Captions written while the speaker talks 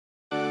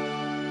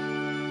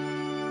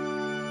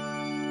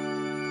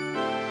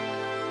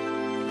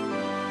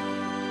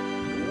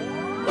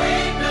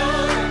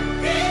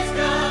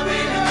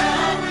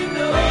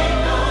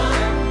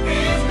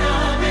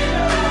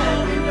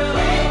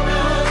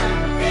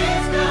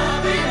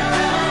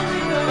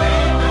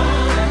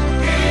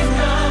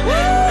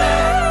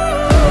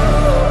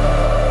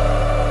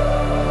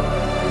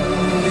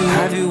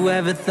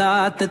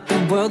thought that the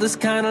world has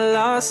kinda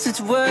lost its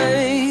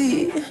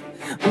way.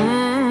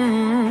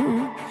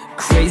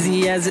 Crazy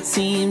as it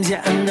seems,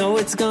 yeah, I know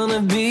it's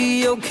gonna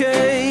be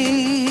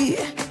okay.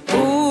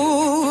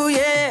 Ooh,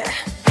 yeah,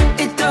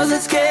 it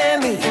doesn't scare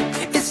me,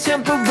 it's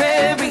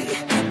temporary.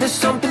 There's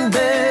something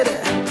better,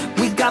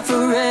 we got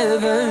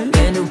forever.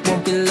 And it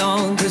won't be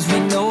long, cause we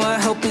know our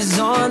help is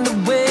on the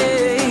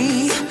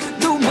way.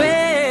 The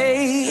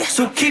way.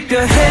 So keep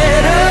your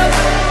head up,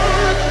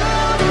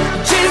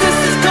 Jesus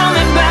is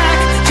coming back,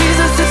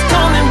 Jesus is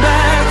coming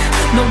back.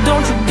 No,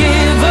 don't you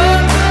give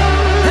up.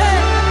 Hey.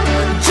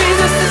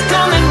 Jesus is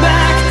coming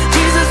back,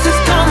 Jesus is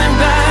coming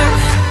back.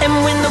 And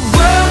when the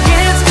world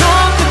gets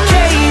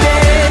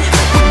complicated,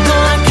 we're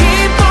gonna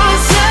keep on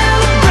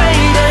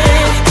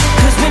celebrating.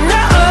 Cause we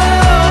know,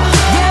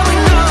 yeah we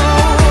know,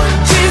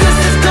 Jesus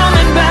is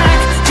coming back,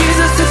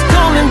 Jesus is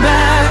coming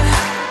back.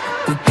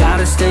 We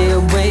gotta stay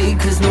awake,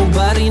 cause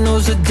nobody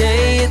knows the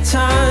day or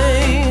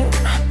time.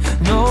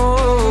 No,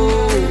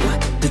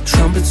 the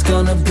trumpet's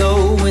gonna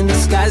blow and the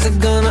skies are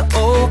gonna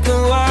open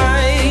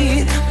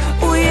wide.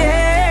 Oh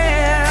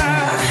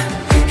yeah,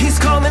 he's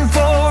coming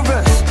for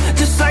us,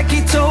 just like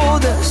he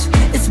told us.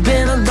 It's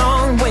been a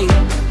long wait,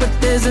 but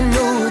there's a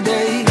new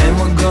day. And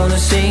we're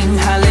gonna sing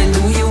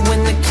hallelujah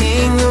when the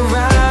King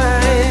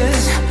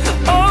arrives.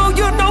 Oh,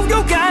 you know you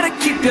gotta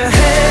keep your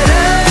head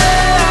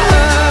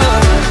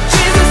up.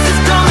 Jesus is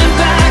coming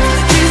back,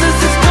 Jesus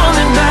is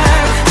coming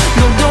back.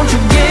 No, don't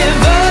you give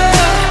up.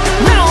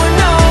 No,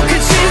 no,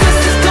 cause Jesus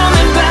is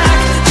coming back,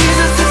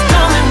 Jesus is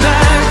coming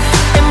back.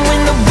 And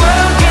when the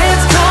world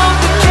gets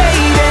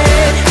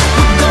complicated,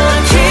 we're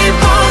gonna keep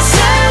on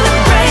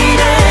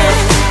celebrating.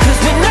 Cause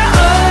we know,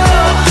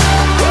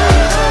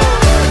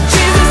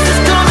 Jesus is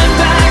coming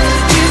back,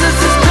 Jesus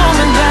is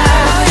coming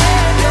back.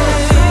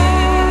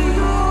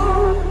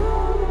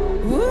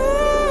 Ooh,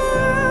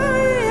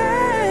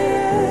 yeah.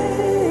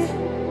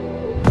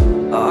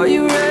 Are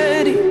you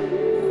ready?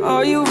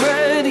 Are you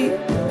ready?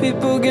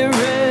 People get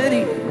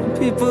ready,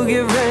 people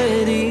get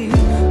ready.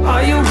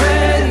 Are you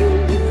ready?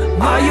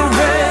 Are you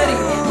ready?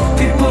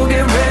 People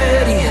get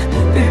ready,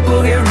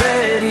 people get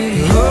ready.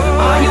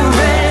 Are you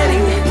ready?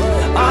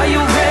 Are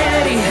you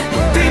ready?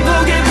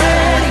 People get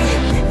ready.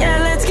 Yeah,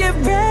 let's get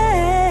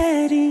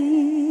ready.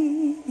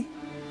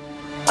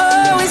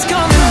 Oh, he's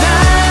coming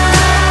back.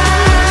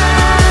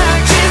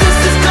 Jesus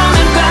is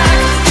coming back,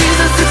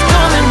 Jesus is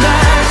coming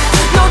back.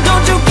 No,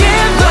 don't you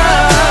give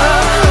up.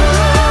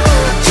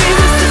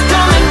 Jesus is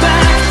coming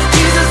back,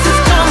 Jesus is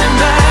coming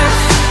back.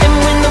 And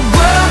when the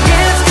world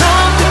gets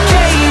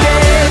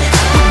complicated,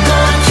 we're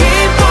gonna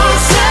keep on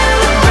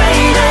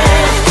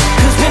celebrating.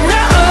 Cause we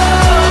know,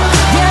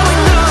 yeah we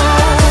know,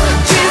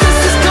 Jesus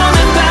is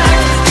coming back,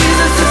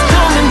 Jesus is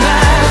coming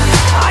back.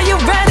 Are you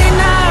ready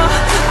now?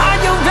 Are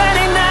you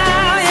ready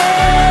now?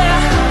 Yeah.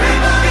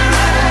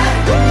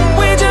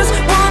 We just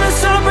wanna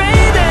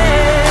celebrate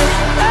it.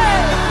 Hey,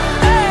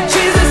 hey.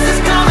 Jesus is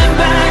coming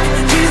back,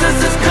 Jesus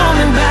is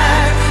coming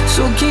back.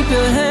 So keep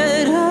your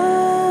head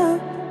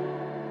up.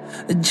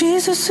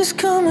 Jesus is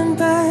coming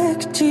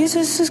back,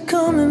 Jesus is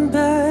coming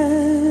back.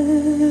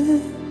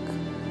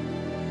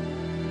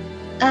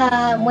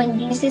 When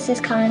Jesus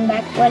is coming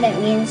back, what it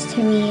means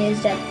to me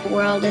is that the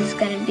world is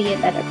going to be a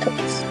better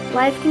place.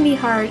 Life can be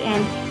hard,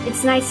 and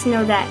it's nice to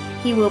know that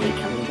He will be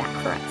coming back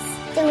for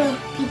us. There will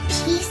be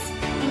peace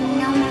and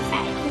no more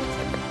fighting.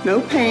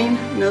 No pain,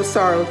 no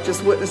sorrow,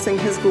 just witnessing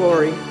His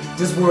glory.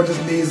 This world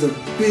just needs a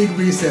big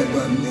reset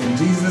button, and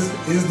Jesus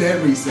is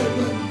that reset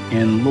button.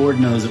 And Lord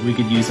knows that we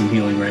could use some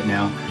healing right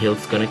now.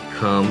 He's gonna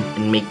come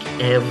and make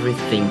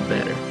everything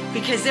better.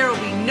 Because there will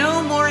be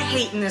no more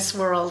hate in this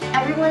world.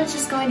 Everyone's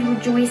just going to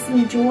rejoice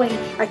in joy.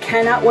 I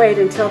cannot wait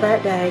until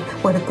that day.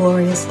 What a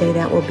glorious day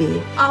that will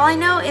be. All I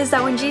know is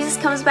that when Jesus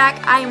comes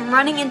back, I am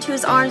running into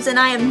His arms and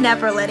I am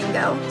never letting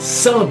go.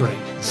 Celebrate.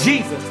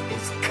 Jesus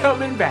is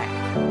coming back.